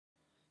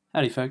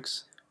Howdy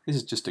folks, this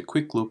is just a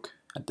quick look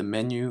at the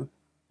menu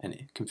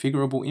and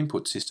configurable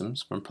input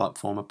systems from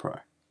Platformer Pro.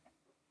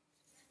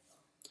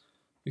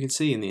 We can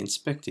see in the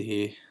inspector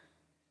here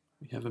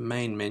we have a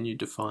main menu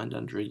defined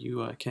under a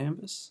UI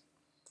canvas,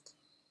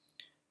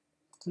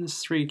 and there's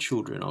three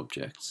children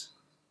objects.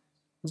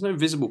 There's no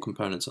visible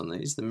components on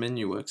these. The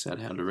menu works out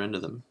how to render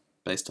them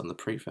based on the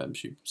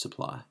prefabs you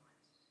supply.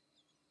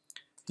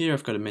 Here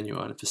I've got a menu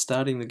item for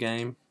starting the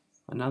game,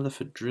 another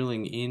for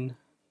drilling in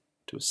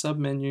to a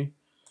submenu,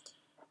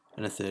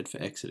 and a third for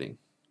exiting.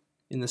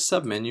 In the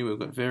submenu we've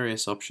got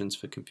various options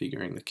for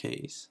configuring the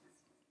keys.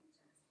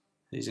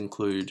 These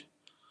include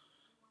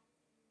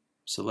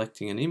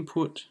selecting an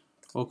input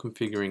or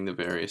configuring the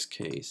various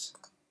keys.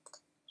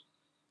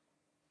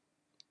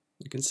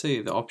 You can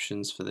see the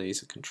options for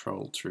these are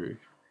controlled through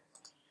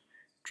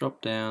drop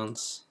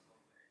downs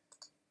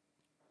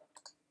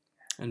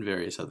and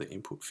various other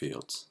input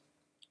fields.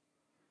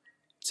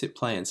 Let's hit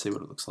play and see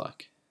what it looks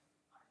like.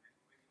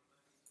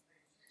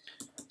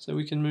 So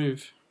we can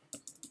move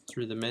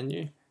through the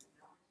menu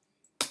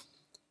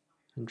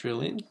and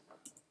drill in.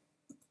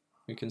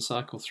 We can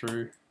cycle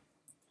through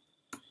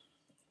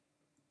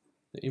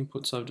the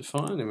inputs I've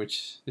defined, in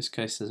which this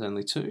case there's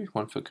only two,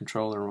 one for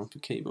controller and one for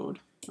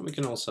keyboard. And we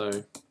can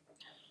also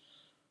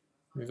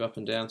move up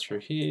and down through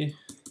here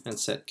and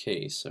set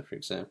keys. So for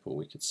example,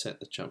 we could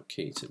set the jump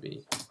key to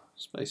be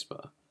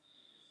spacebar.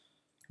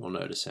 We'll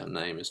notice our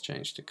name has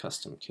changed to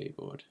custom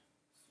keyboard.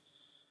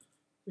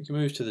 We can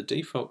move to the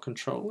default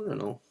controller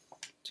and I'll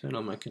turn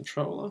on my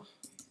controller.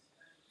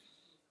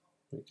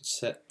 We could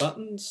set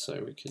buttons,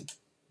 so we could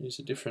use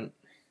a different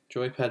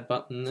joypad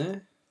button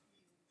there.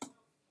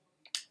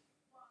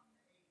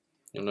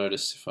 You'll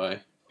notice if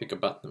I pick a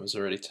button that was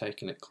already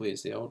taken, it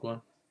clears the old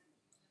one.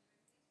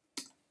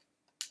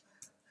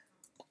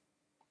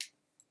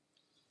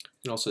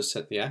 You can also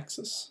set the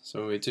axis,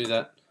 so when we do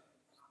that,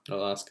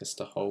 it'll ask us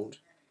to hold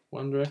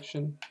one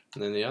direction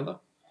and then the other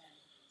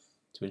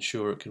to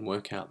ensure it can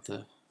work out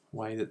the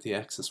way that the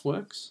axis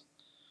works.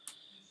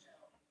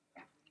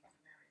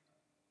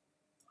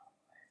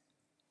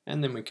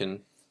 And then we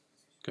can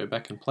go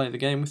back and play the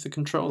game with the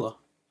controller.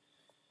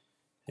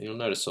 And you'll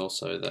notice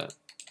also that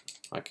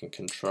I can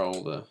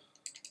control the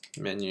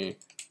menu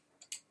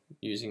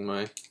using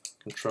my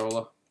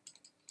controller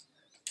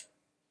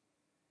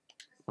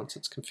once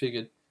it's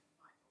configured.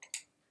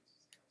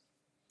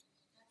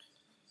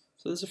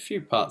 So there's a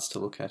few parts to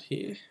look at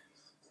here.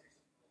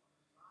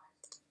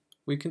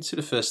 We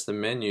consider first the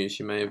menus.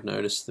 You may have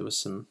noticed there were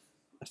some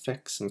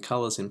effects and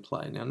colours in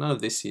play. Now none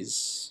of this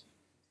is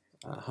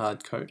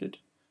hard-coded.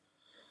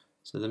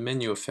 So the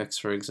menu effects,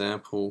 for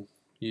example,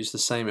 use the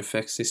same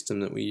effect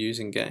system that we use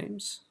in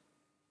games.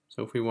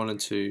 So if we wanted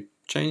to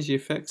change the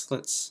effects,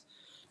 let's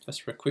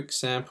just for a quick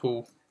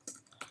sample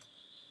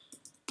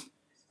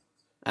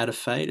add a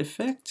fade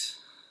effect,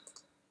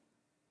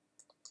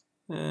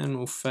 and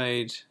we'll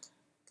fade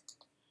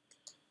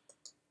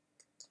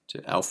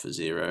to alpha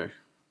 0.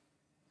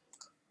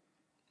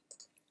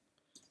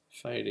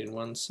 Fade in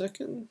 1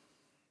 second,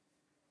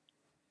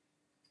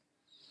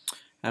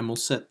 and we'll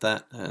set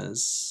that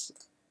as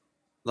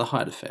the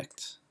height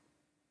effect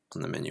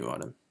on the menu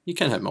item. You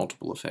can have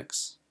multiple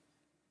effects.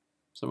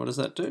 So what does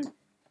that do?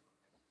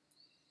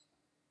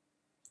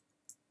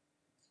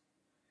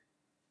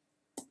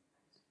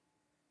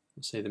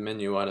 You see the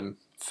menu item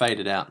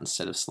faded out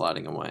instead of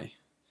sliding away.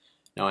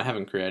 Now I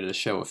haven't created a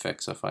show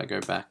effect, so if I go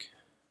back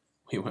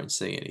we won't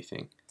see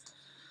anything.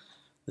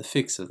 The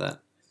fix of that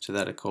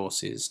of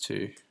course is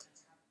to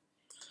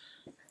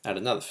add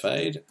another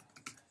fade,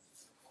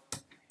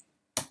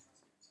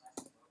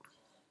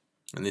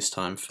 and this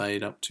time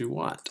fade up to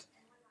white.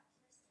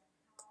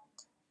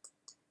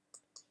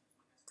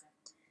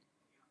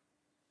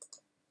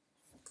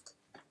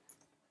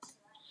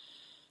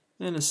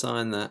 And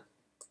assign that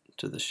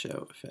to the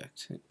show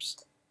effect. Oops.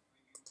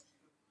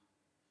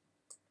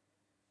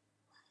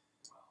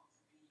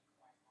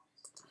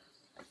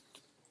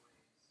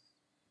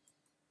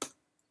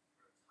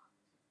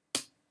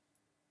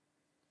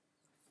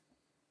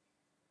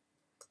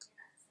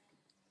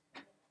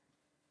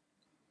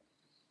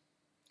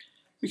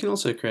 We can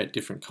also create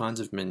different kinds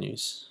of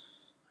menus.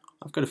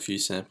 I've got a few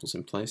samples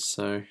in place,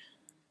 so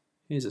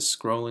here's a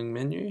scrolling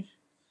menu.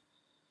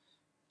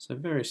 So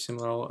very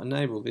similar. I'll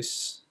enable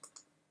this,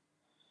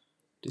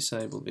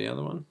 disable the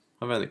other one.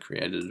 I've only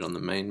created it on the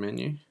main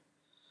menu.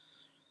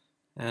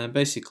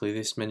 Basically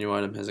this menu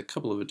item has a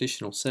couple of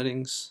additional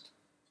settings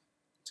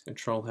to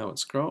control how it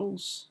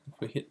scrolls. If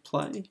we hit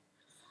play,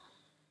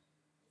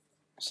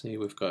 see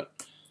we've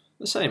got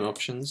the same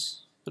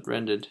options but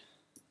rendered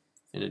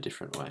in a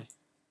different way.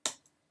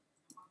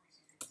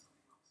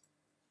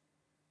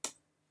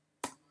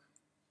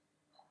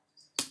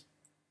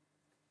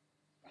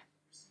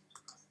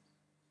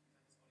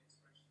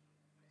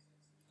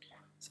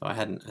 So I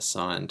hadn't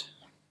assigned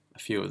a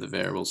few of the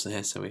variables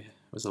there, so it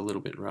was a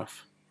little bit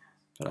rough,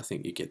 but I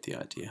think you get the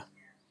idea.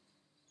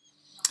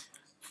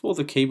 For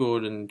the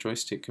keyboard and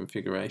joystick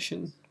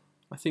configuration,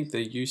 I think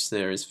the use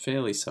there is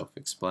fairly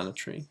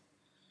self-explanatory,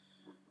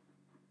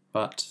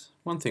 but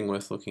one thing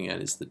worth looking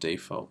at is the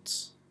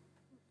defaults.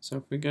 So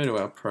if we go to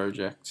our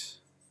project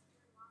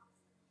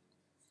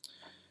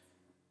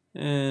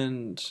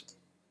and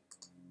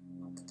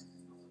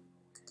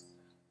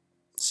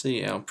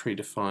see our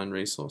predefined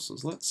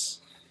resources,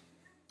 let's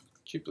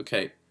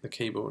duplicate the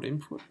keyboard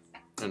input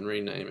and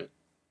rename it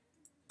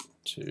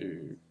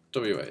to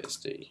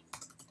WASD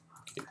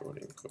keyboard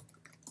input.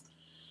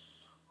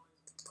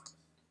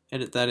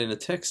 Edit that in a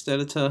text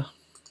editor,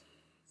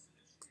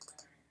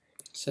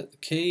 set the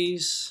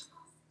keys,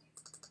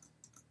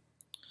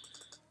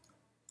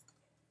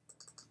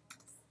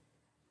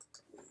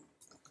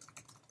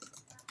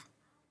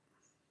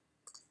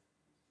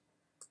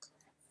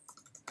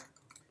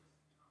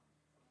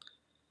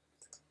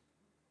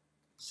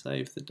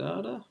 save the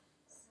data,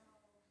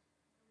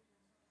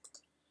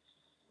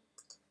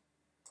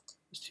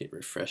 just hit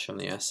refresh on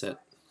the asset.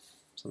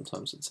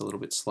 Sometimes it's a little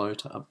bit slow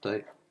to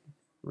update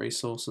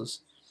resources.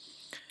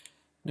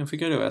 Now if we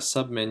go to our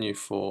sub-menu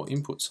for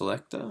input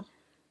selector,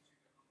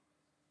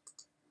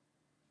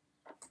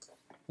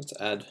 let's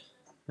add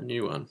a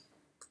new one.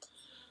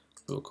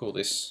 We'll call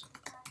this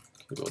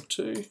keyboard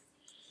 2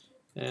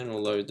 and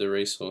we'll load the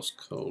resource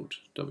called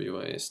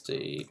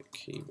WASD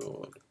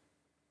keyboard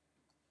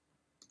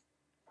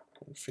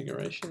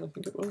configuration, I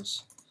think it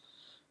was.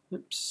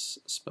 Oops,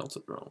 spelt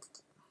it wrong.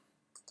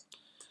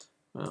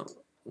 Well,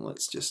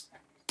 let's just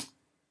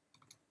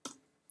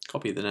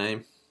copy the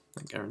name.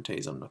 That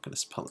guarantees I'm not going to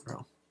spell it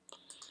wrong.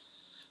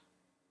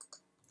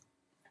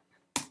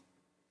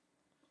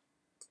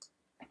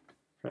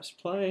 Press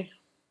play.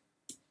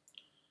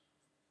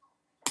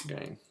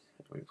 Again,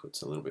 the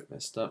input's a little bit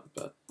messed up,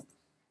 but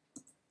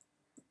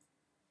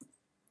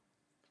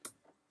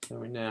so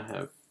we now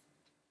have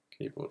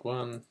keyboard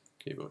 1,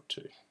 keyboard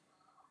 2.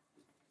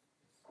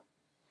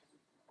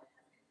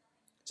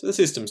 So the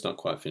system's not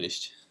quite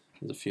finished.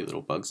 There's a few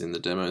little bugs in the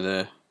demo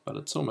there, but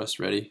it's almost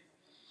ready.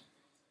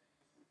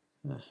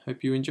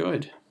 Hope you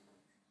enjoyed.